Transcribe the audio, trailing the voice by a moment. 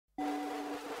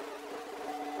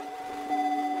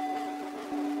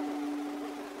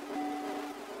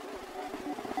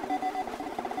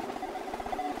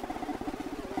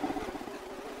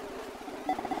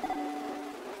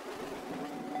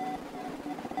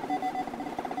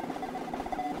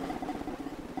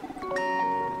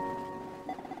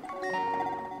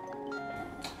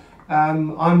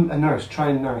I'm a nurse,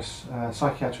 trained nurse,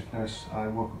 psychiatric nurse. I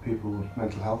work with people with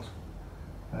mental health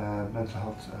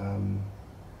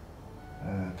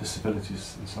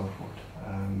disabilities and so forth.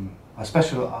 I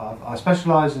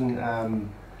specialise in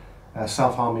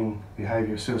self-harming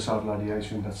behaviour, suicidal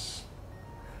ideation. That's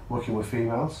working with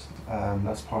females.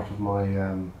 That's part of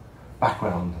my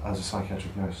background as a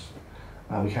psychiatric nurse.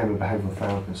 I became a behavioural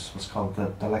therapist, what's called the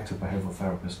dialectic behavioural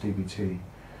therapist, DBT.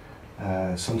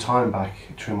 Some time back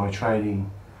through my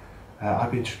training.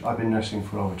 I've been nursing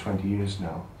for over 20 years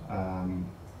now,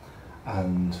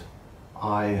 and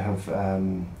I have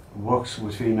worked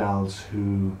with females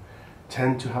who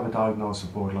tend to have a diagnosis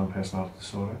of borderline personality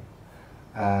disorder,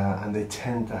 and they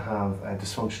tend to have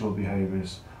dysfunctional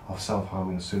behaviours of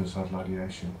self-harming and suicidal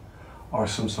ideation, or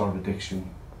some sort of addiction.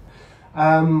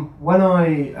 When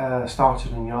I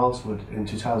started in Yarlswood in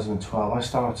 2012, I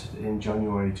started in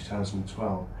January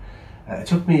 2012. It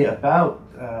took me about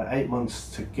 8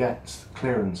 months to get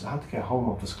clearance. I had to get Home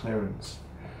Office clearance.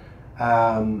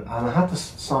 And I had to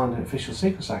sign the Official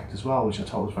Secrets Act as well, which I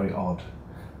thought was very odd.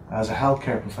 As a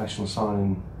healthcare professional,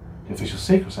 signing the Official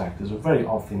Secrets Act is a very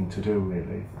odd thing to do,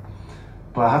 really.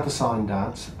 But I had to sign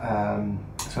that.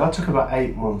 So that took about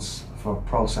 8 months for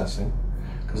processing,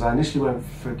 because I initially went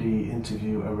for the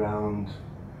interview around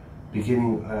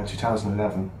beginning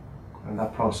 2011, and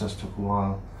that process took a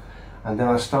while. And then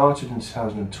I started in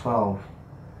 2012,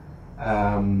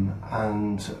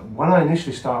 and when I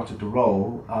initially started the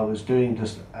role, I was doing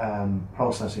just admin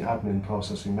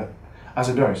processing as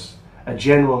a nurse, a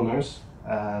general nurse.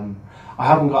 I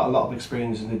haven't got a lot of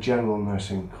experience in the general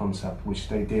nursing concept, which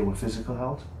they deal with physical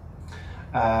health.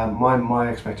 My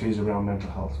expertise around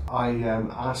mental health. I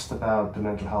asked about the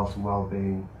mental health and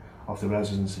well-being of the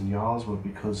residents in Yarlswood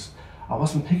because I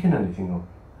wasn't picking anything up.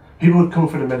 People would come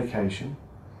for the medication,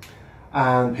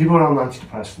 and people were on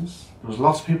antidepressants. There was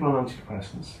lots of people on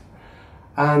antidepressants,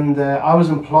 and I was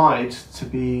employed to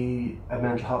be a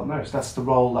mental health nurse. That's the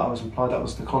role that I was employed. That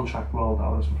was the contract role that I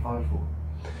was employed for.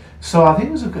 So I think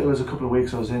it was a couple of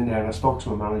weeks I was in there, and I spoke to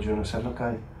my manager and I said, look,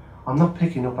 I'm not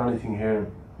picking up anything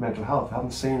here, mental health. I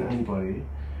haven't seen anybody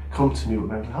come to me with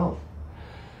mental health.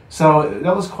 So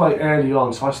that was quite early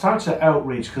on. So I started to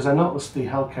outreach, because I noticed the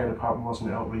healthcare department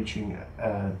wasn't outreaching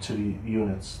to the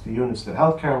units. The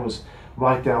healthcare was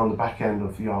right down the back end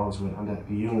of Yarlswood, and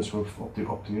the units were up the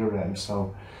other end.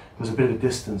 So there was a bit of a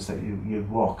distance that you'd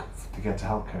walk to get to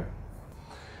healthcare.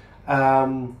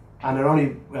 And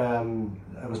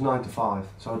it was 9 to 5,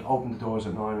 so I'd open the doors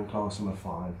at 9 and close them at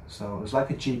 5. So it was like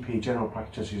a GP, general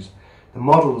practitioner. The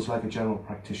model was like a general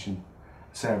practitioner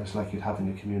service like you'd have in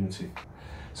your community.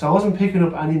 So I wasn't picking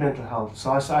up any mental health.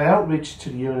 So I outreached to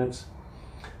the units,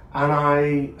 and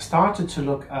I started to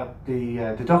look at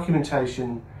the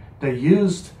documentation they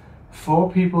used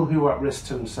for people who were at risk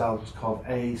to themselves, called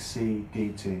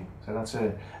ACDT. So that's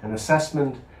an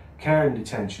assessment, care and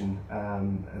detention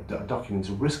document,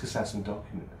 a risk assessment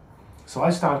document. So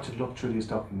I started to look through these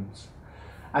documents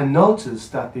and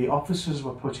noticed that the officers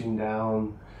were putting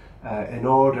down in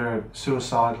order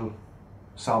suicidal,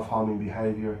 self-harming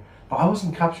behaviour, but I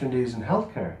wasn't capturing these in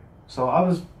healthcare. So I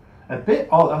was a bit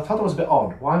odd. I thought it was a bit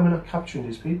odd. Why am I not capturing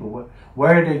these people?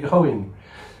 Where are they going?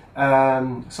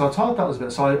 So I thought that was a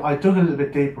bit. So I dug a little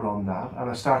bit deeper on that, and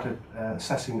I started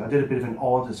assessing. I did a bit of an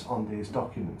audit on these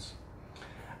documents,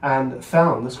 and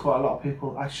found there's quite a lot of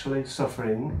people actually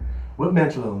suffering with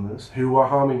mental illness who were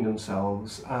harming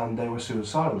themselves, and they were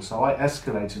suicidal. So I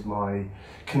escalated my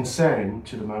concern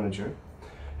to the manager,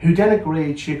 who then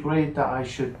agreed. She agreed that I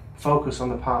should focus on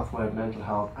the pathway of mental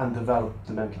health and develop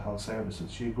the mental health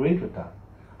services. She agreed with that.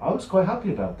 I was quite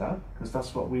happy about that, because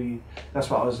that's what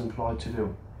I was employed to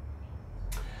do.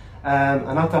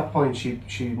 And at that point,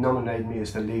 she nominated me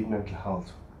as the lead mental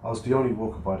health. I was the only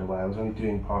worker, by the way. I was only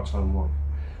doing part-time work.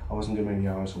 I wasn't doing many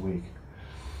hours a week.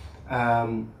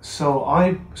 So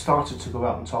I started to go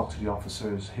out and talk to the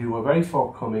officers, who were very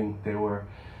forthcoming. They were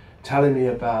telling me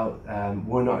about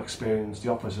we're not experienced.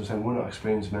 The officers saying we're not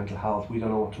experienced in mental health. We don't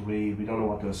know what to read. We don't know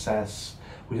what to assess.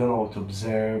 We don't know what to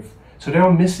observe. So they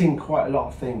were missing quite a lot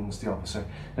of things, the officer.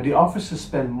 Now the officers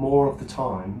spend more of the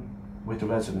time with the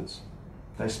residents.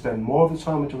 They spend more of the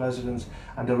time with the residents,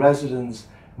 and the residents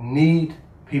need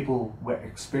people with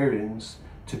experience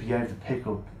to be able to pick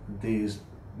up these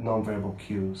non-verbal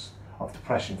cues of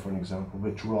depression, for an example,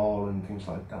 withdrawal and things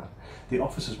like that. The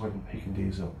officers weren't picking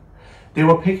these up. They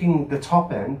were picking the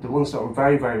top end, the ones that were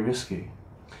very, very risky,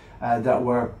 that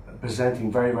were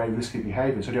presenting very, very risky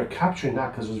behaviour. So they were capturing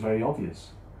that because it was very obvious.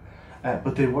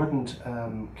 But they weren't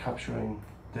capturing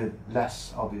the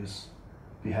less obvious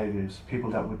behaviours, people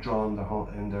that withdraw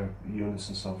in their units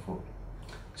and so forth.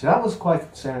 So that was quite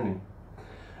concerning.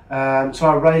 So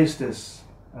I raised this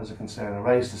as a concern, I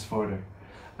raised this further,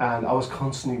 and I was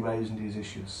constantly raising these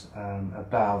issues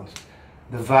about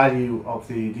the value of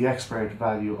the expert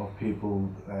value of people,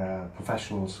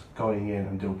 professionals going in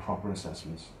and doing proper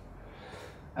assessments.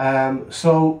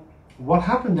 So what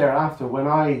happened thereafter, when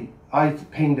I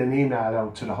pinged an email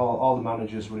out to all the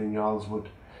managers within Yarlswood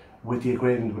with the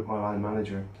agreement with my line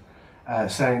manager,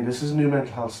 saying this is a new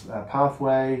mental health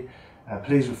pathway,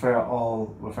 please refer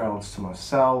all referrals to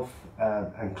myself,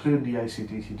 include the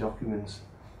ACDT documents.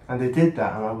 And they did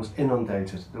that, and I was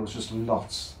inundated. There was just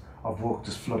lots of work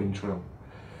just flooding through.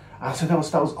 And I said that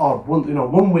was odd.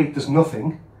 One week there's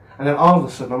nothing, and then all of a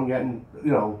sudden I'm getting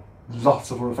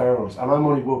lots of referrals, and I'm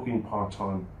only working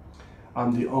part-time.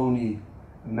 I'm the only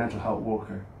mental health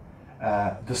worker,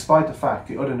 despite the fact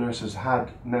the other nurses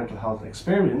had mental health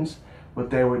experience, but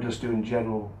they were just doing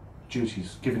general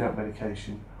duties, giving out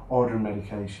medication, ordering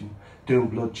medication, doing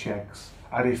blood checks,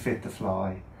 are they fit to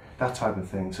fly, that type of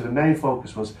thing. So the main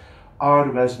focus was, are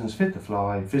the residents fit to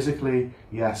fly physically?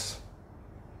 Yes,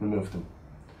 remove them.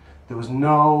 There was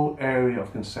no area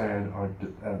of concern or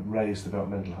raised about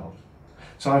mental health.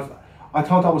 So I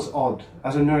thought that was odd.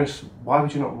 As a nurse, why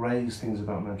would you not raise things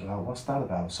about mental health? What's that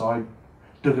about? So I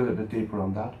dug a little bit deeper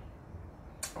on that.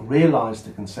 I realised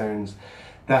the concerns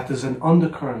that there's an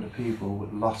undercurrent of people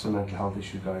with lots of mental health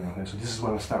issues going on here. So this is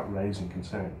when I start raising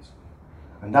concerns.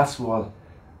 And that's what,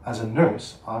 as a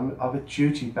nurse, I'm a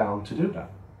duty bound to do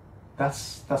that.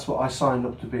 That's what I signed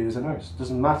up to be as a nurse. It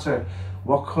doesn't matter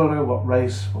what colour, what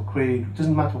race, what creed, it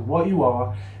doesn't matter what you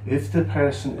are. If the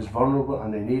person is vulnerable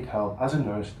and they need help, as a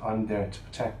nurse, I'm there to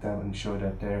protect them and ensure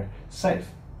that they're safe.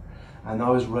 And I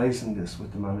was raising this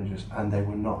with the managers, and they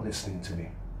were not listening to me.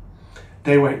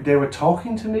 They were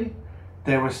talking to me,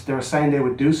 they were saying they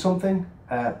would do something,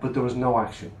 but there was no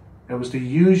action. It was the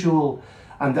usual,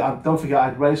 and don't forget,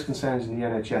 I'd raised concerns in the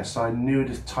NHS, so I knew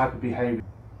this type of behaviour.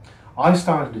 I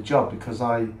started the job because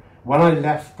when I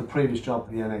left the previous job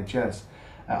at the NHS,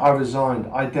 I resigned.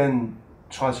 I then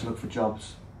tried to look for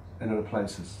jobs in other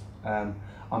places. I'm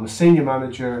a senior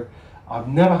manager. I've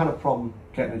never had a problem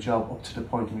getting a job up to the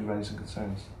point of me raising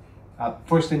concerns. At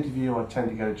first interview, I tend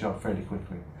to get a job fairly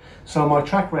quickly. So my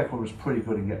track record was pretty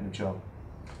good in getting a job.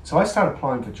 So I started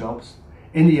applying for jobs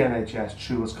in the NHS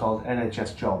through what's called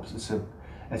NHS Jobs.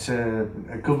 It's a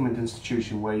government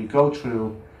institution where you go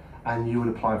through and you would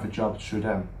apply for jobs through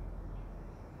them.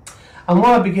 And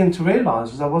what I began to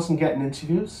realise was I wasn't getting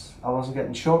interviews, I wasn't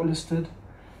getting shortlisted,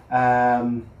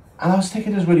 and I was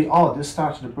thinking it was really odd. This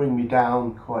started to bring me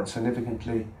down quite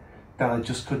significantly, that I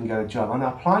just couldn't get a job. And I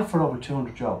applied for over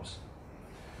 200 jobs,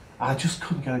 and I just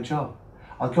couldn't get a job.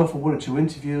 I'd go for 1 or 2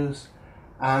 interviews,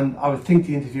 and I would think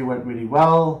the interview went really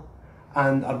well,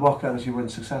 and I'd walk out and she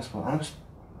wasn't successful. And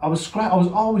I was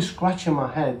always scratching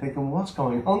my head thinking, what's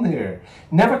going on here?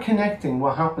 Never connecting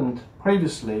what happened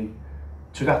previously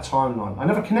to that timeline. I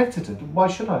never connected it. Why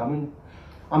should I? I mean,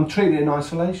 I'm treating it in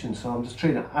isolation, so I'm just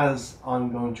treating it as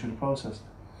I'm going through the process.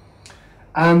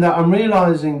 And I'm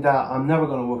realising that I'm never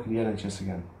going to work in the NHS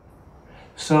again.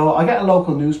 So I get a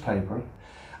local newspaper,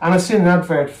 and I see an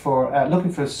advert for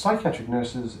looking for psychiatric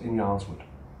nurses in Yarlswood.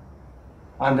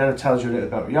 And then it tells you a little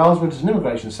about Yarlswood. It's an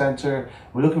immigration centre.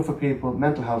 We're looking for people with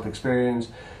mental health experience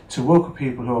to work with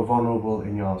people who are vulnerable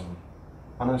in Yarlswood.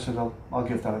 And I said, oh, I'll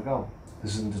give that a go.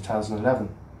 This is in 2011.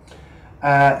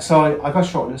 So I got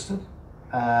shortlisted,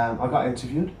 I got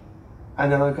interviewed,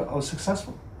 and then I was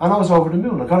successful. And I was over the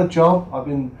moon. I got a job. I've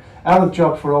been out of the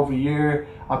job for over a year.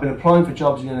 I've been applying for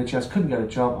jobs in the NHS, couldn't get a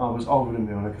job. I was over the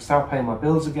moon. I could start paying my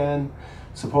bills again,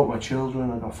 support my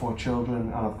children. I've got 4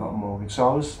 children, and I've got a mortgage. So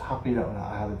I was happy that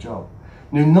I had a job.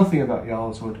 Knew nothing about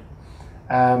Yarlswood.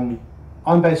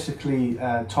 I'm basically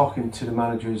talking to the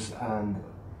managers, and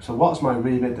so what's my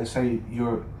remit? They say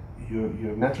you're a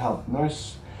mental health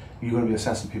nurse. You're going to be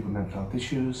assessing people with mental health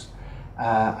issues,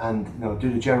 and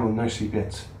do the general nursey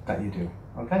bit that you do.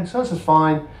 Okay, so this is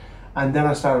fine. And then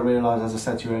I started to realise, as I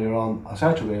said to you earlier on,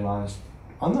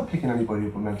 I'm not picking anybody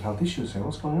up with mental health issues here.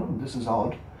 What's going on? This is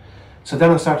odd. So then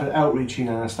I started outreaching,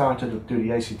 and I started to do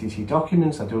the ACDT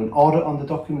documents. I do an audit on the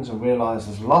documents and realised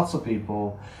there's lots of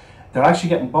people, they're actually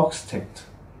getting box ticked.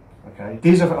 Okay,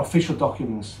 these are official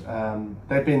documents.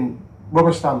 They've been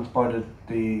rubber stamped by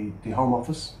the Home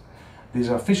Office. These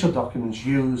are official documents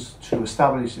used to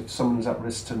establish if someone's at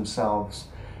risk to themselves.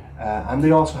 And they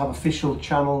also have official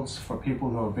channels for people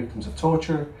who are victims of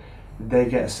torture. They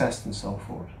get assessed and so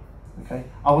forth. Okay,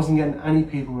 I wasn't getting any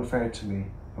people referred to me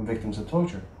from victims of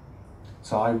torture.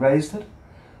 So I raised it.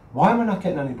 Why am I not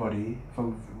getting anybody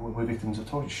with victims of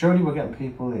torture? Surely we're getting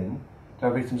people in that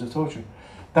are victims of torture.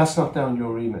 That's not down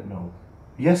your remit, no.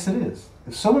 Yes, it is.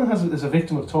 If someone is a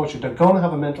victim of torture, they're going to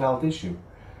have a mental health issue.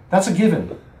 That's a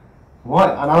given.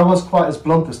 Why? And I was quite as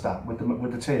blunt as that with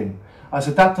the team. I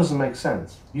said, that doesn't make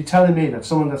sense. You're telling me that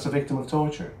someone that's a victim of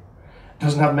torture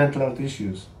doesn't have mental health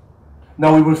issues.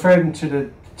 No, we referred them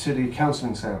to the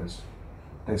counselling service,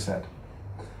 they said.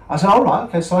 I said, all right,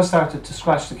 okay, so I started to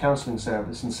scratch the counselling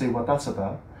service and see what that's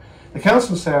about. The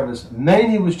counselling service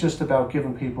mainly was just about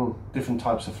giving people different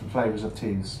types of flavours of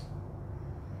teas.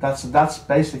 That's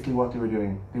basically what they were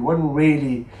doing. They weren't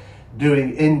really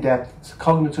doing in-depth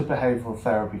cognitive behavioural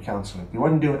therapy counselling. They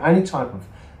weren't doing any type of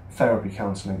therapy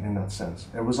counselling in that sense.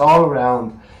 It was all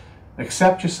around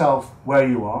accept yourself where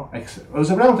you are. It was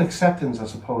around acceptance, I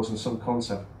suppose, in some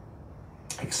concept.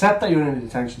 Accept that you're in a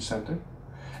detention centre.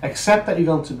 Accept that you're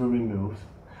going to be removed.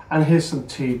 And here's some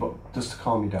tea, but just to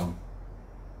calm you down.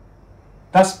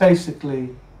 That's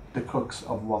basically the crux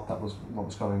of what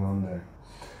was going on there.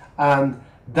 And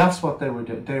that's what they were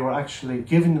doing. They were actually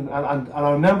giving them, and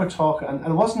I remember talking, and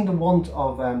it wasn't the want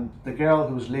of the girl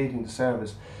who was leading the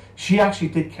service. She actually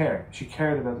did care. She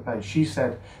cared about the patient. She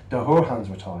said that her hands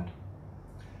were tied.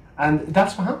 And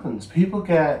that's what happens. People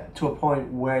get to a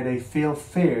point where they feel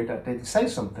fear that they say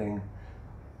something,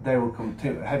 they will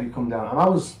have you come down. And I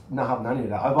was not having any of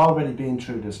that. I've already been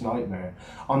through this nightmare.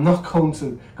 I'm not going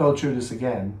to go through this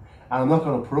again. And I'm not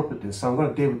going to put up with this, so I'm going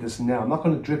to deal with this now. I'm not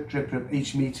going to drip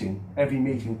each meeting, every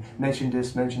meeting, mention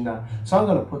this, mention that. So I'm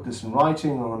going to put this in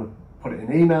writing, I'm going to put it in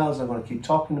emails, I'm going to keep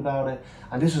talking about it.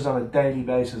 And this was on a daily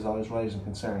basis. I was raising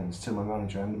concerns to my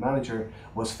manager, and the manager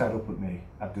was fed up with me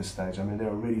at this stage. I mean, they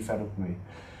were really fed up with me.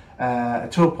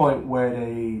 To a point where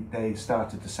they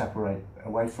started to separate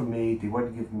away from me. They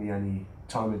weren't giving me any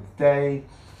time of the day.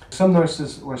 Some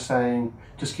nurses were saying,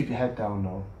 just keep your head down,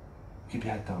 Noel. Keep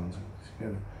your head down.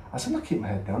 I said, I'm not keeping my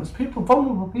head down. There's people,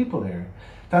 vulnerable people here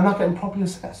that are not getting properly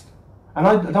assessed. And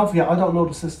don't forget, I don't know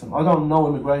the system. I don't know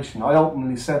immigration. I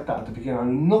openly said that at the beginning. I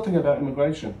know nothing about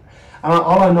immigration. And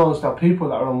all I know is that people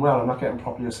that are unwell are not getting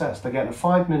properly assessed. They're getting a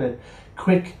 5-minute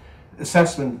quick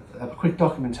assessment, quick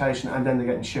documentation, and then they're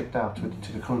getting shipped out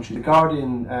to the country. The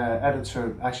Guardian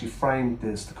editor actually framed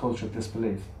this, the culture of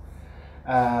disbelief.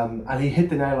 And he hit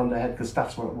the nail on the head, because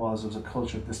that's what it was. It was a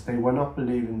culture of this. They were not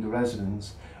believing the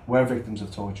residents were victims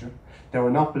of torture. They were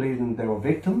not believing they were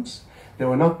victims. They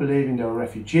were not believing they were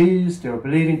refugees. They were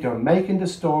believing they were making the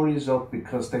stories up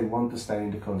because they want to stay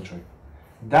in the country.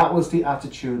 That was the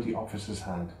attitude the officers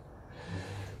had.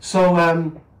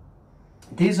 So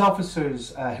these officers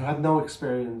who had no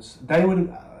experience, they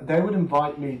would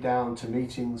invite me down to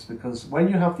meetings, because when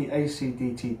you have the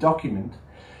ACDT document,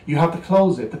 you have to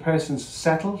close it. The person's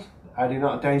settled. Are they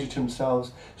not a danger to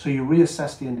themselves? So you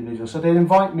reassess the individual. So they'd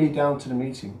invite me down to the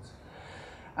meetings.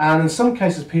 And in some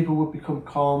cases, people would become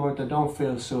calmer, they don't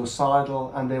feel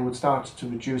suicidal, and they would start to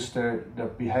reduce their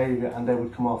behaviour, and they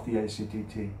would come off the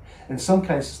ACDT. In some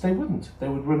cases, they wouldn't. They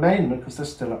would remain because they're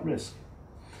still at risk.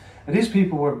 And these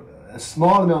people were a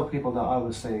small amount of people that I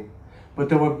was seeing, but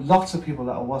there were lots of people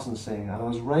that I wasn't seeing, and I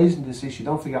was raising this issue.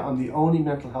 Don't forget, I'm the only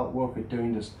mental health worker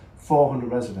doing this, 400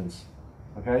 residents,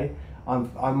 okay?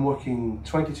 I'm working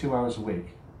 22 hours a week,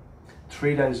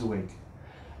 3 days a week,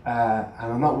 and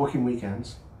I'm not working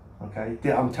weekends.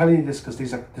 Okay, I'm telling you this because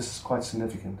this is quite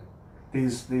significant.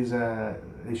 These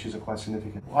issues are quite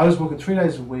significant. I was working 3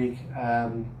 days a week.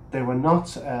 They were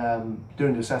not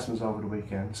doing the assessments over the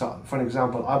weekend. So, for an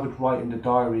example, I would write in the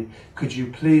diary, "Could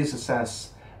you please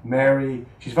assess Mary?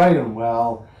 She's very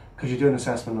unwell. Could you do an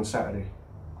assessment on Saturday?"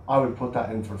 I would put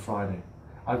that in for Friday.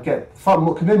 I'd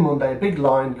come in Monday, a big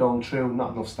line going through,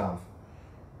 not enough staff.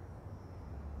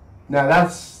 Now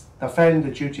they're failing the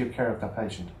duty of care of that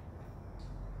patient.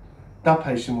 That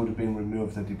patient would have been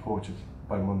removed and deported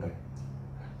by Monday.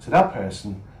 So that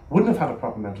person wouldn't have had a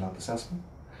proper mental health assessment.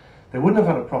 They wouldn't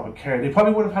have had a proper care. They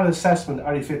probably would have had an assessment,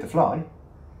 are you fit to fly?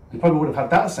 They probably would have had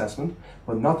that assessment,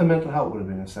 but not the mental health would have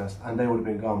been assessed, and they would have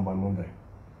been gone by Monday.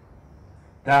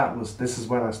 This is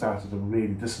when I started to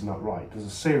really, this is not right.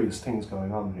 There's serious things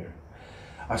going on here.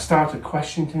 I started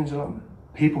questioning things a lot.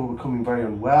 People were becoming very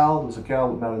unwell. There was a girl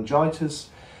with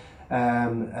meningitis.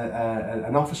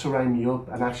 An officer rang me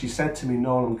up and actually said to me,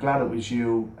 "Noel, I'm glad it was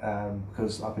you,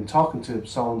 because I've been talking to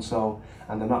so-and-so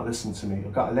and they're not listening to me.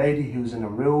 I've got a lady who's in a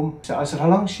room." So I said, how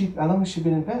long has she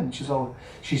been in bed? And she said, "Oh,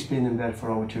 she's been in bed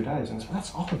for over 2 days. And I said, "Well,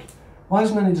 that's odd. Why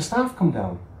hasn't any of the staff come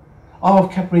down?" "Oh,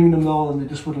 I've kept ringing them all and they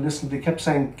just wouldn't listen. They kept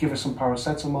saying, give her some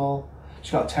paracetamol.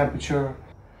 She's got a temperature,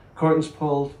 curtains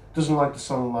pulled, doesn't like the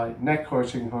sunlight, neck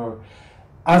hurting her."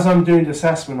 As I'm doing the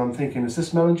assessment, I'm thinking, is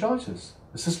this meningitis?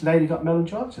 Has this lady got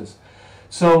meningitis?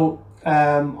 So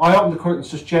I open the curtains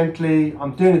just gently.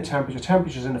 I'm doing a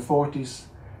temperature's in the 40s.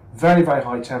 very, very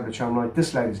high temperature. I'm like,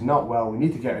 this lady's not well, we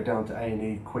need to get her down to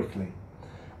A&E quickly.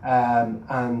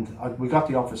 We got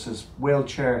the officer's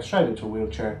wheelchair, straight into a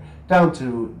wheelchair, down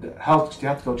to the health. She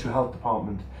had to go to the health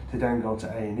department to then go to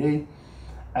A&E.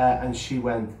 And she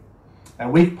went. A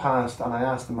week passed, and I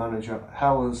asked the manager,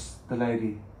 how was the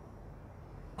lady?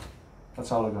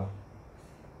 That's all I got.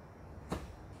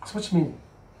 So what do you mean?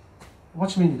 What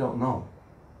do you mean you don't know?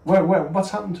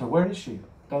 What's happened to her? Where is she?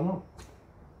 Don't know.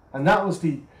 And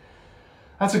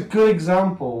that's a good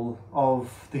example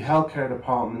of the healthcare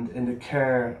department in the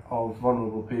care of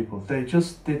vulnerable people. They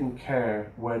just didn't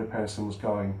care where the person was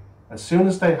going. As soon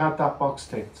as they had that box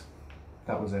ticked,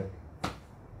 that was it.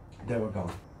 They were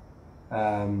gone.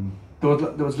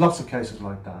 There was lots of cases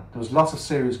like that. There was lots of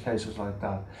serious cases like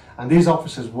that. And these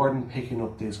officers weren't picking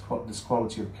up this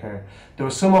quality of care. There were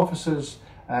some officers,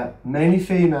 mainly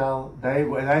female, they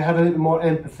had a little more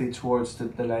empathy towards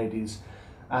the ladies,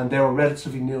 and they were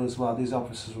relatively new as well. These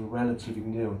officers were relatively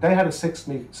new. They had a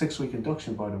six-week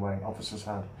induction, by the way, officers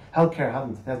had. Healthcare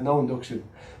hadn't, they had no induction.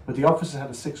 But the officers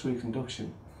had a 6-week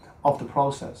induction of the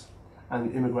process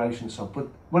and immigration and stuff. But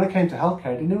when it came to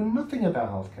healthcare, they knew nothing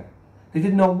about healthcare. They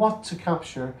didn't know what to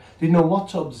capture, they didn't know what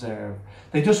to observe.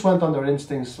 They just went on their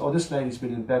instincts. Oh, this lady's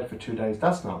been in bed for 2 days,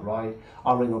 that's not right,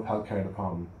 I'll ring up healthcare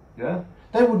department. Yeah?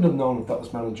 They wouldn't have known if that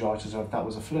was meningitis or if that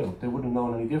was a flu. They wouldn't have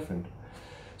known any different.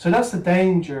 So that's the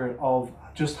danger of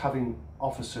just having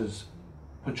officers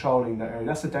patrolling that area.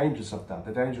 That's the dangers of that,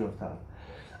 the danger of that.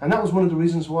 And that was one of the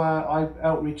reasons why I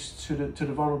outreached to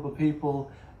the vulnerable people,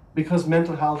 because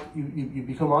mental health, you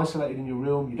become isolated in your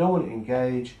room, you don't want to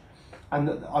engage. And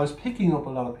I was picking up a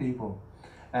lot of people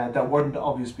that weren't the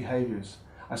obvious behaviours.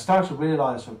 I started to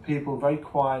realise from people very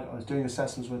quiet, I was doing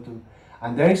assessments with them,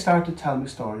 and they started to tell me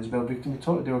stories about victim of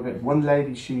torture. They were about one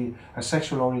lady, her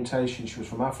sexual orientation, she was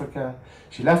from Africa,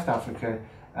 she left Africa,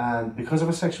 and because of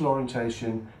her sexual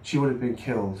orientation, she would have been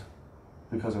killed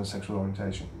because of her sexual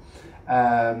orientation.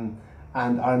 And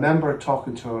I remember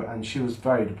talking to her, and she was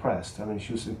very depressed. I mean,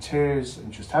 she was in tears,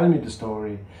 and she was telling me the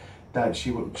story that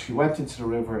she went into the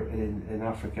river in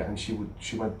Africa, and she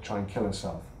went to try and kill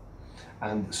herself,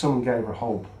 and someone gave her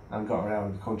hope and got her out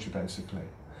of the country, basically,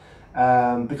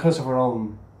 because of her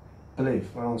own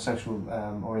belief, her own sexual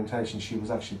orientation. She was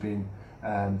actually being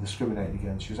discriminated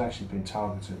against. She was actually being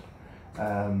targeted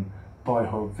by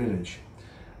her village.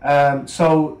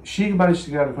 So she managed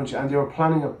to get out of the country, and they were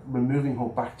planning on removing her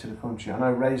back to the country. And I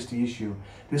raised the issue: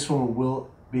 this woman will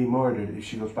be murdered if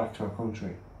she goes back to her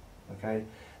country. Okay.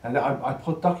 And I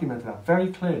documented that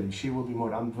very clearly. She will be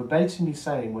murdered. I'm verbatimly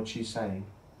saying what she's saying.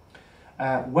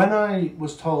 When I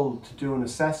was told to do an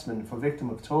assessment for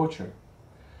victim of torture,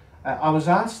 I was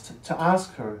asked to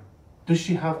ask her, does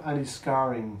she have any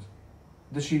scarring?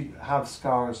 Does she have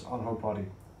scars on her body?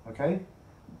 Okay?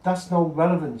 That's no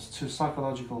relevance to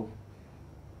psychological.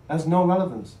 That's no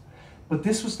relevance. But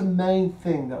this was the main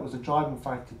thing that was a driving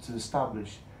factor to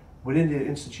establish within the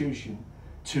institution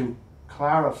to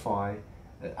clarify.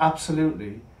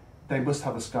 Absolutely, they must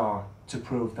have a scar to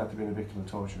prove that they've been a victim of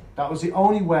torture. That was the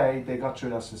only way they got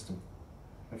through that system.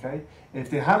 Okay?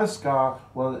 If they had a scar,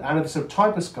 well, and if it's a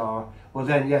type of scar, well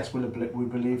then yes, we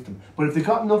believe them. But if they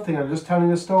got nothing and just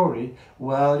telling a story,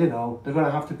 well, you know, they're going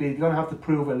to have to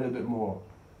prove a little bit more.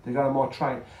 They got to more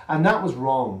try, and that was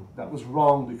wrong. That was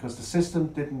wrong because the system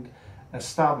didn't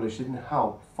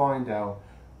help find out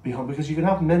because you can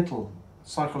have mental,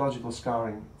 psychological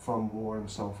scarring from war and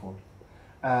so forth.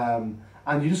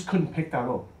 And you just couldn't pick that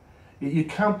up. You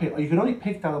can only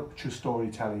pick that up through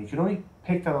storytelling. You can only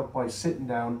pick that up by sitting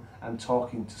down and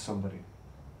talking to somebody.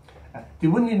 They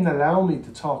wouldn't even allow me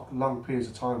to talk long periods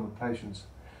of time with patients.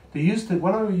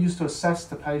 When I used to assess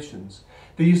the patients,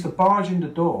 they used to barge in the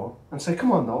door and say,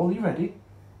 "Come on, Noel, are you ready?"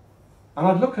 And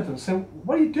I'd look at them and say,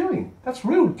 "What are you doing? That's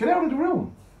rude, get out of the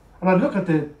room." And I'd look at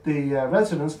the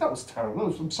residents, "That was terrible,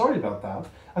 I'm sorry about that,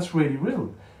 that's really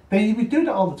rude." They would do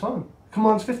that all the time. "Come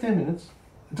on, it's 15 minutes.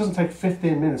 It doesn't take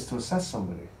 15 minutes to assess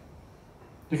somebody.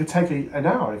 It could take an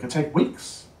hour, it could take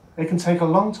weeks. It can take a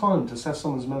long time to assess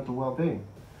someone's mental well-being.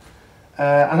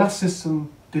 And that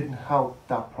system didn't help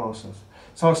that process.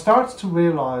 So I started to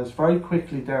realise very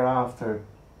quickly thereafter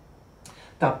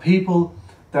that people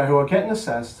who are getting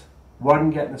assessed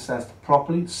weren't getting assessed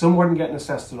properly. Some weren't getting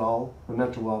assessed at all with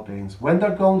mental well-beings. When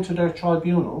they're going to their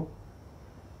tribunal,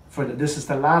 this is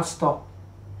the last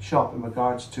shop in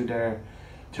regards to their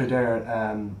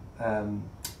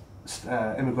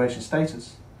immigration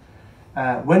status.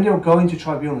 When they were going to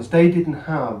tribunals, they didn't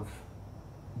have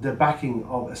the backing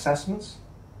of assessments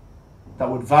that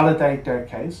would validate their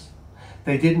case.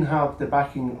 They didn't have the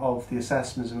backing of the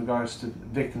assessments in regards to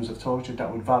victims of torture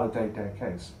that would validate their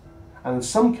case. And in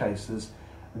some cases,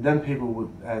 then people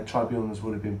would, tribunals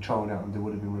would have been thrown out and they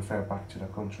would have been referred back to their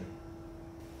country.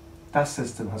 That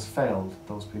system has failed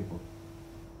those people.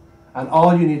 And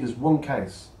all you need is one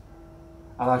case.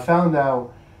 And I found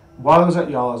out, while I was at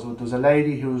Yarl, there was a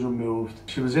lady who was removed.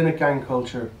 She was in a gang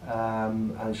culture,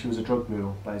 and she was a drug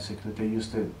mule, basically. They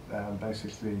used to,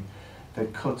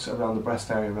 they'd cut around the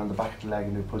breast area, around the back of the leg,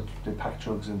 and they pack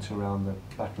drugs into around the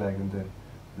back leg and the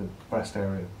breast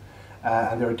area.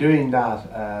 And they were doing that,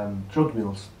 drug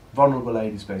mules, vulnerable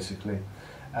ladies, basically.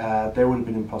 They would have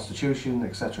been in prostitution,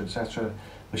 etc., etc.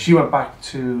 But she went back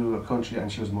to a country and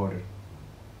she was murdered.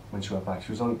 When she went back,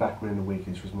 she was only back within a week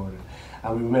and she was murdered.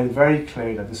 And we made it very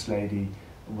clear that this lady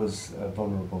was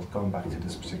vulnerable going back to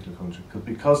this particular country,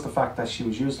 because the fact that she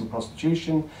was used in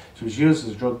prostitution, she was used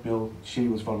as a drug mule, she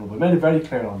was vulnerable. We made it very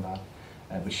clear on that.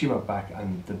 But she went back,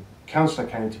 and the counsellor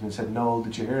came to me and said, "Noel,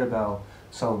 did you hear about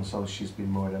so and so? She's been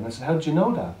murdered." And I said, "How did you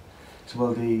know that?" He said,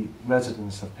 "Well, the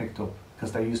residents have picked up,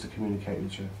 because they used to communicate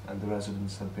with you, and the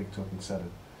residents have picked up and said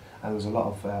it." And there was a lot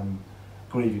of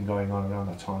grieving going on around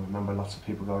that time. I remember lots of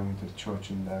people going into the church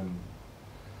and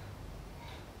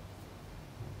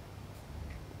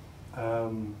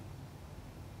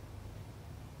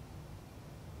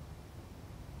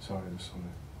sorry, there's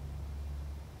something.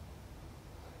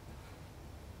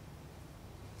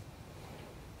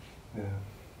 Yeah.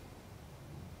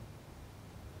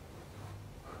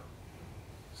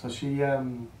 So she, I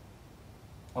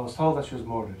was told that she was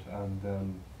murdered,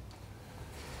 and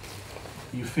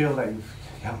you feel that you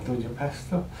haven't done your best,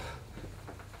 though.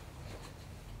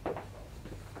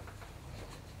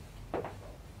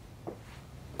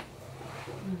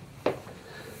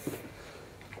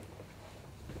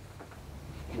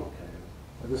 Okay.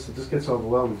 This gets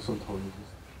overwhelming sometimes.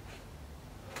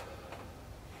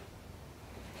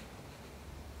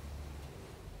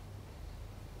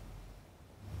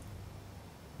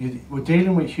 We're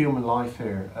dealing with human life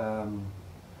here,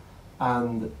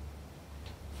 and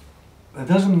it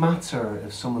doesn't matter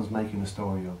if someone's making a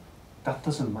story up. That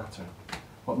doesn't matter.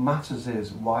 What matters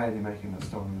is, why are they making that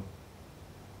story up?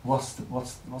 What's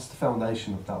the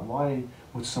foundation of that? Why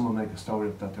would someone make a story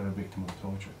up that they're a victim of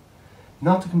torture?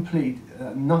 Not to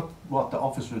not what the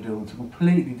officer are doing, to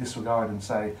completely disregard and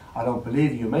say, "I don't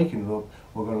believe you're making it up,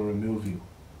 we're going to remove you."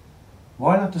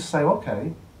 Why not just say,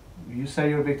 "Okay, you say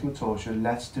you're a victim of torture,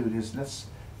 let's do this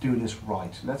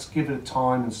right. Let's give it a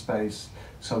time and space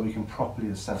so we can properly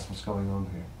assess what's going on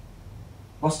here."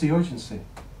 What's the urgency?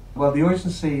 Well, the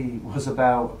urgency was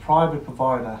about a private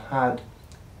provider had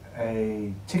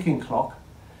a ticking clock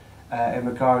in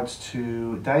regards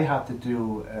to, they had to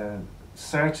do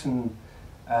certain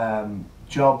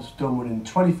jobs done within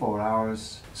 24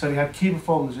 hours. So they had key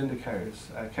performance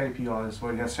indicators, KPIs,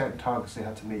 where they had certain targets they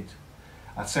had to meet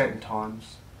at certain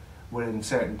times, within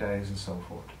certain days and so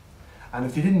forth. And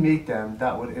if they didn't meet them,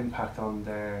 that would impact on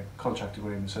their contract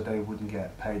agreement, so they wouldn't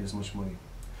get paid as much money.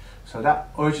 So that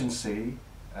urgency,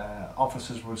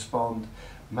 officers will respond,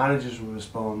 managers will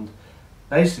respond.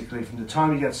 Basically, from the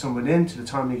time you get someone in to the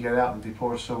time you get out and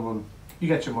deport someone, you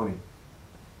get your money.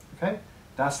 Okay?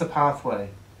 That's the pathway,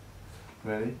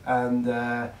 really. And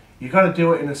you've got to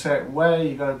do it in a certain way,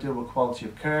 you've got to do it with quality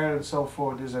of care and so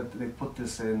forth. They put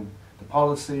this in the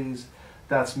policies.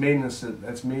 That's meaningless.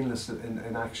 It's meaningless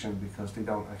in action, because they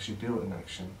don't actually do it in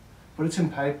action. But it's in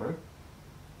paper,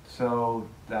 so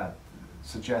that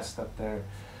suggests that they're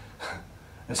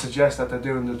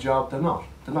doing the job. They're not.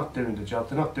 They're not doing the job.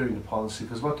 They're not doing the policy,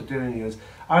 because what they're doing is,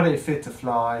 are they fit to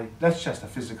fly? Let's check their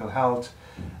physical health.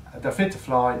 They're fit to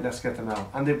fly. Let's get them out.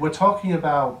 And we're talking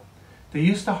about, they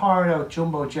used to hire out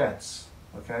jumbo jets.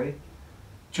 Okay,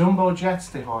 jumbo jets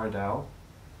they hired out,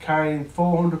 carrying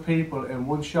 400 people in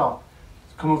one shot,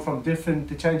 coming from different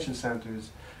detention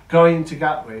centres, going to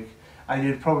Gatwick, and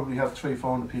you'd probably have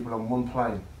 300-400 people on one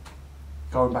plane,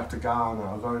 going back to Ghana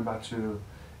or going back to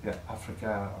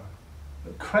Africa.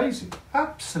 Crazy,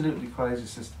 absolutely crazy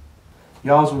system.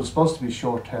 Yarl was supposed to be a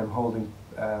short-term holding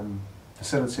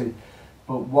facility,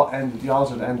 but what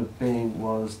Yarl ended up being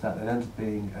was that it ended up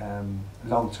being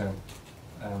long-term,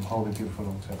 holding people for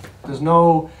long-term.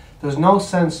 There's no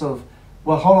sense of,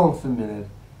 well, hold on for a minute,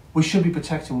 we should be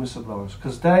protecting whistleblowers,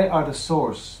 because they are the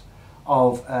source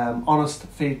of honest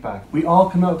feedback. We all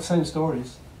come out with the same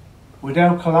stories.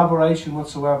 Without collaboration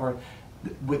whatsoever,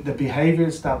 with the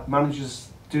behaviours that managers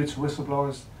do to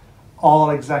whistleblowers, all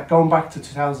exact, going back to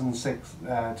 2006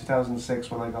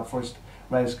 when I got first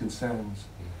raised concerns.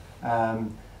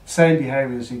 Same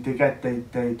behaviours.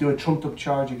 They do a trumped up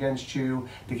charge against you.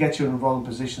 They get you in a wrong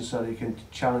position so they can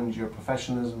challenge your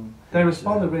professionalism. They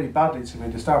responded really badly to me.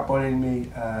 They start bullying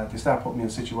me. They start putting me in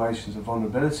situations of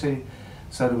vulnerability.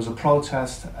 So there was a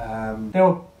protest.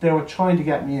 They were trying to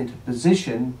get me into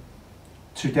position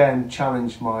to then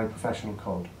challenge my professional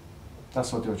code.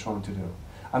 That's what they were trying to do.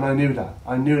 And I knew that.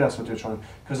 I knew that's what they were trying,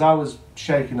 because I was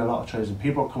shaking a lot of trees and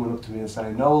people were coming up to me and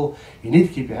saying, Noel, you need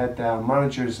to keep your head down.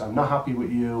 Managers, I'm not happy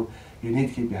with you. You need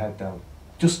to keep your head down.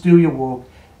 Just do your work,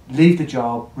 leave the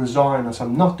job, resign. I said,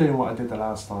 I'm not doing what I did the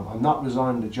last time. I'm not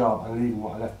resigning the job and leaving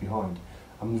what I left behind.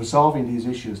 I'm resolving these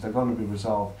issues. They're going to be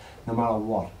resolved no matter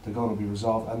what. They're going to be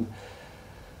resolved.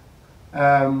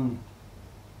 And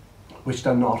which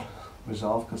they're not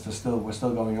resolved, because we're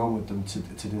still going on with them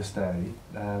to this day.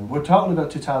 We're talking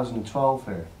about 2012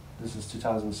 here. This is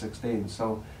 2016.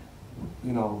 So,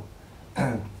 you know,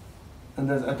 and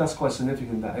that's quite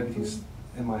significant that everything's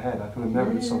in my head. I can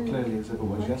remember it so clearly as if it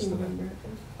was yesterday.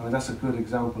 I mean, that's a good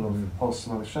example of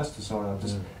post-traumatic stress disorder.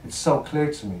 It's so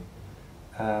clear to me,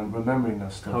 remembering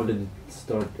that stuff. How did it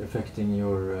start affecting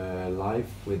your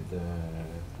life with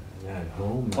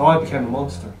home? Oh, I became a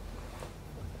monster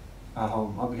at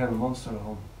home. I became a monster at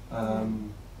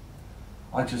home.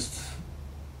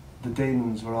 The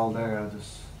demons were all there. I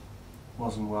just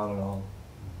wasn't well at all.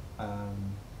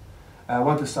 I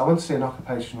went to see an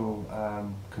occupational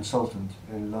consultant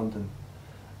in London,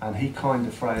 and he coined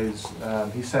the phrase.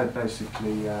 He said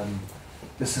basically,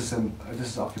 this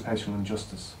is occupational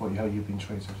injustice. How you've been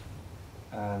treated.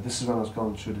 This is when I was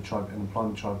going through an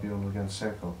employment tribunal against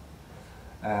Serco,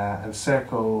 and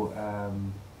Serco.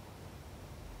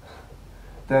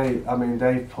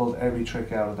 They pulled every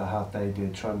trick out of the hat they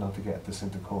did, trying not to get this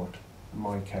into court.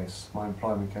 My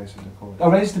employment case into court. I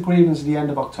raised the grievance at the end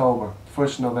of October,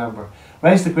 1st of November.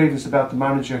 Raised the grievance about the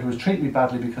manager who was treating me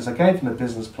badly because I gave him a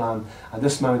business plan and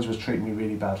this manager was treating me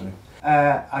really badly.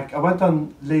 I went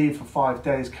on leave for 5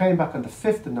 days, came back on the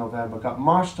 5th of November, got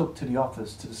marched up to the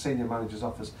office, to the senior manager's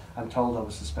office, and told I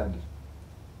was suspended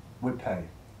with pay.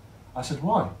 I said,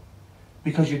 why?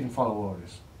 Because you didn't follow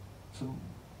orders. So,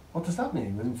 what does that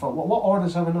mean? What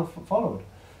orders have I not followed?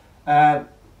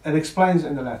 It explains it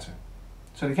in the letter.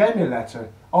 So they gave me a letter,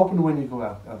 open the window, go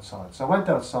outside. So I went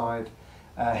outside,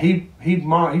 he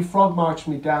frog marched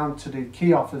me down to the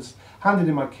key office, handed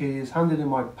in my keys, handed in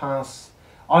my pass.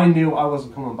 I knew I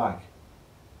wasn't coming back.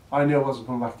 I knew I wasn't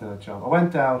coming back to that job. I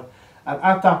went out, and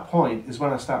at that point is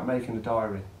when I started making a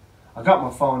diary. I got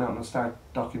my phone out and I started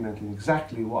documenting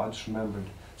exactly what I just remembered.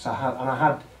 So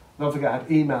don't forget, I had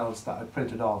emails that I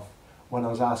printed off when I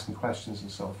was asking questions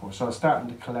and so forth. So I was starting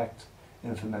to collect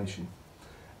information.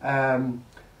 I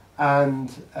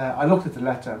looked at the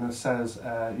letter and it says,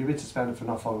 you've been suspended for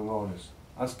not following orders.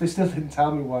 They still didn't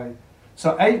tell me why.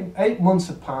 So eight months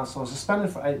had passed. So I was suspended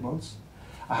for 8 months.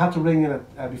 I had to ring in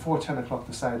before 10 o'clock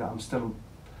to say that I'm still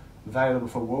available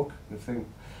for work.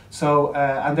 So,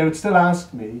 and they would still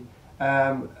ask me,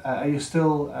 are you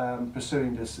still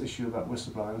pursuing this issue about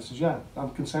whistleblowing? I said, yeah,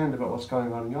 I'm concerned about what's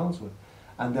going on in Yarlswood.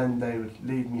 And then they would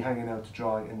leave me hanging out to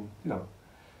dry in,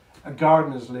 a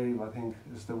gardener's leave, I think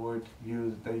is the word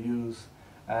they use.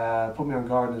 Put me on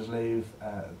gardener's leave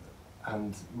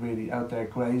and really out there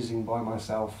grazing by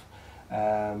myself,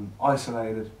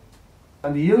 isolated.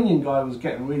 And the union guy was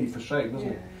getting really frustrated,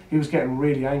 wasn't he? He was getting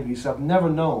really angry. He said, I've never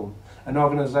known an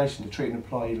organisation to treat an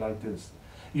employee like this.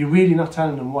 You're really not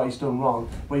telling them what he's done wrong,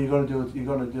 but you're going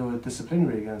to do a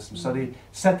disciplinary against him. So they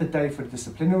set the day for the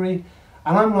disciplinary,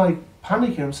 and I'm like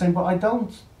panicking. I'm saying, but I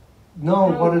don't know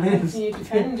what it is. Can you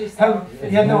defend yourself?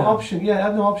 You had no option. Yeah, I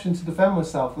had no option to defend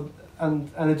myself, and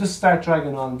it just started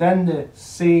dragging on. Then the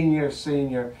senior,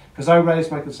 because I raised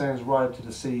my concerns right up to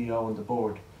the CEO and the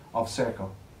board of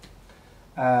Serco,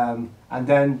 and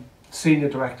then senior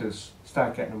directors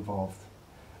start getting involved.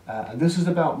 And this is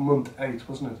about month 8,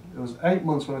 wasn't it? It was 8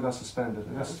 months when I got suspended.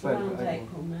 I got suspended for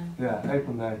April, May. Yeah,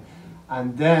 April, May.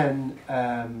 And then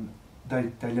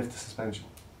they lift the suspension.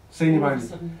 Senior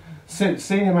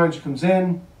manager comes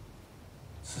in,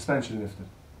 suspension lifted.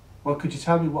 Well, could you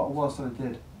tell me what it was that I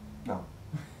did? No.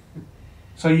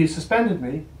 So you suspended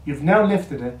me, you've now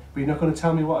lifted it, but you're not going to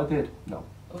tell me what I did? No.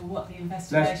 Or what the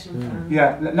investigation found?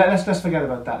 Yeah, let's forget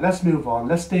about that. Let's move on.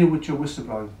 Let's deal with your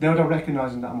whistleblowing. Now they're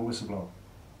recognising that I'm a whistleblower.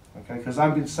 Okay, because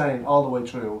I've been saying all the way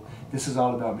through, this is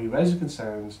all about me raising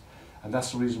concerns, and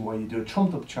that's the reason why you do a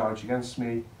trumped-up charge against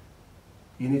me.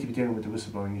 You need to be dealing with the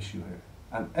whistleblowing issue here.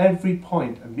 And every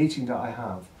point, a meeting that I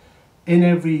have, in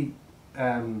every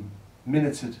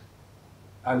minuted,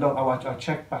 I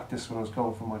checked back this when I was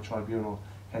going for my tribunal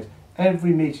case.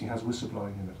 Every meeting has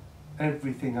whistleblowing in it.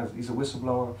 Everything has. He's a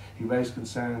whistleblower. He raised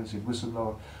concerns. He's a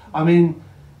whistleblower. I mean,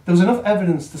 there was enough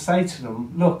evidence to say to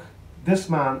them, look, this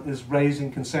man is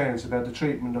raising concerns about the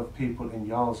treatment of people in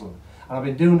Yarlswood. And I've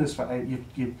been doing this for 8 years.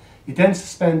 You then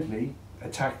suspend me, a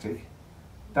tactic,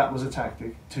 That was a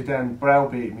tactic to then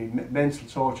browbeat me, mental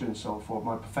torture and so forth,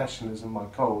 my professionalism, my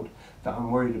code that I'm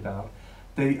worried about.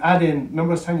 They add in,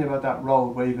 remember I was telling you about that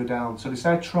road where you go down, so they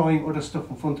start throwing other stuff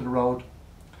in front of the road,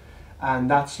 and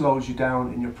that slows you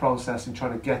down in your process in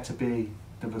trying to get to be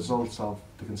the results of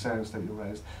the concerns that you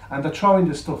raised. And they're throwing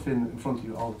this stuff in front of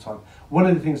you all the time. One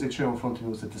of the things they threw in front of me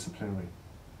was the disciplinary.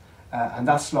 And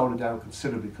that slowed it down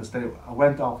considerably because I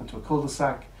went off into a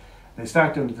cul-de-sac, they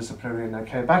started doing the disciplinary, and I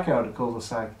came back out of the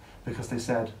cul-de-sac because they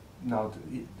said, no,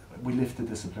 we lift the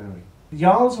disciplinary.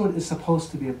 Yarlswood is supposed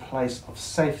to be a place of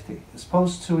safety. It's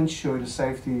supposed to ensure the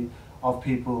safety of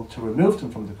people, to remove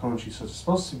them from the country, so it's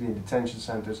supposed to be in detention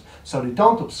centres so they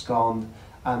don't abscond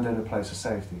and they're in a place of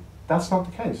safety. That's not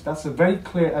the case. That's a very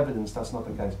clear evidence that's not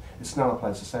the case. It's not a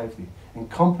place of safety.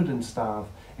 Incompetent staff,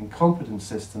 incompetent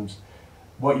systems,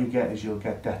 what you get is you'll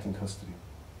get death in custody.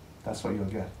 That's what you'll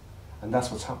get. And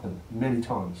that's what's happened many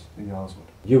times in Yarlswood.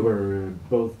 You were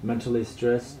both mentally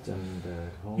stressed and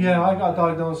at home? Yeah, I got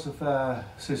diagnosed with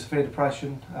severe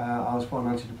depression. I was put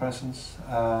on antidepressants.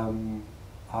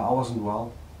 I wasn't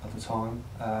well at the time.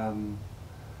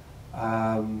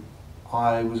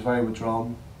 I was very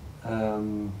withdrawn,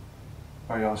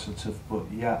 very isolative, but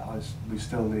yeah, we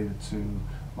still needed to,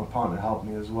 my partner helped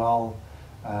me as well.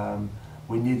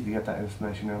 We needed to get that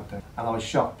information out there. And I was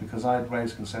shocked because I had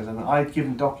raised concerns and I had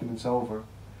given documents over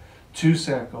to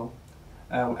Circle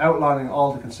outlining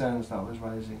all the concerns that I was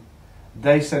raising.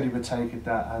 They said he would take it,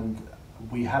 and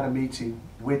we had a meeting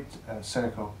with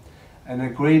Circle, an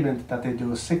agreement that they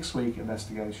do a 6-week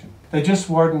investigation. They just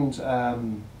weren't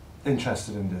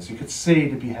interested in this. You could see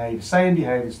the behaviour, same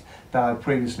behaviours that I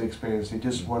previously experienced. They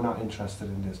just were not interested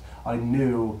in this. I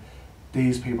knew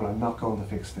these people are not going to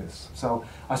fix this. So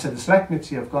I said, the select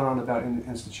committee have gone on about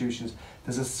institutions.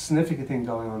 There's a significant thing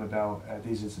going on about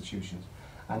these institutions,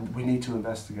 and we need to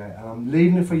investigate. And I'm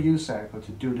leaving it for you, Circle,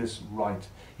 to do this right.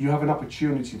 You have an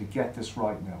opportunity to get this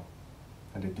right now.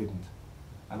 And it didn't.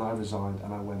 And I resigned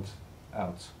and I went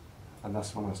out. And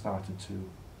that's when I started to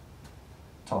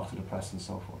talk to the press and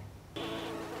so forth.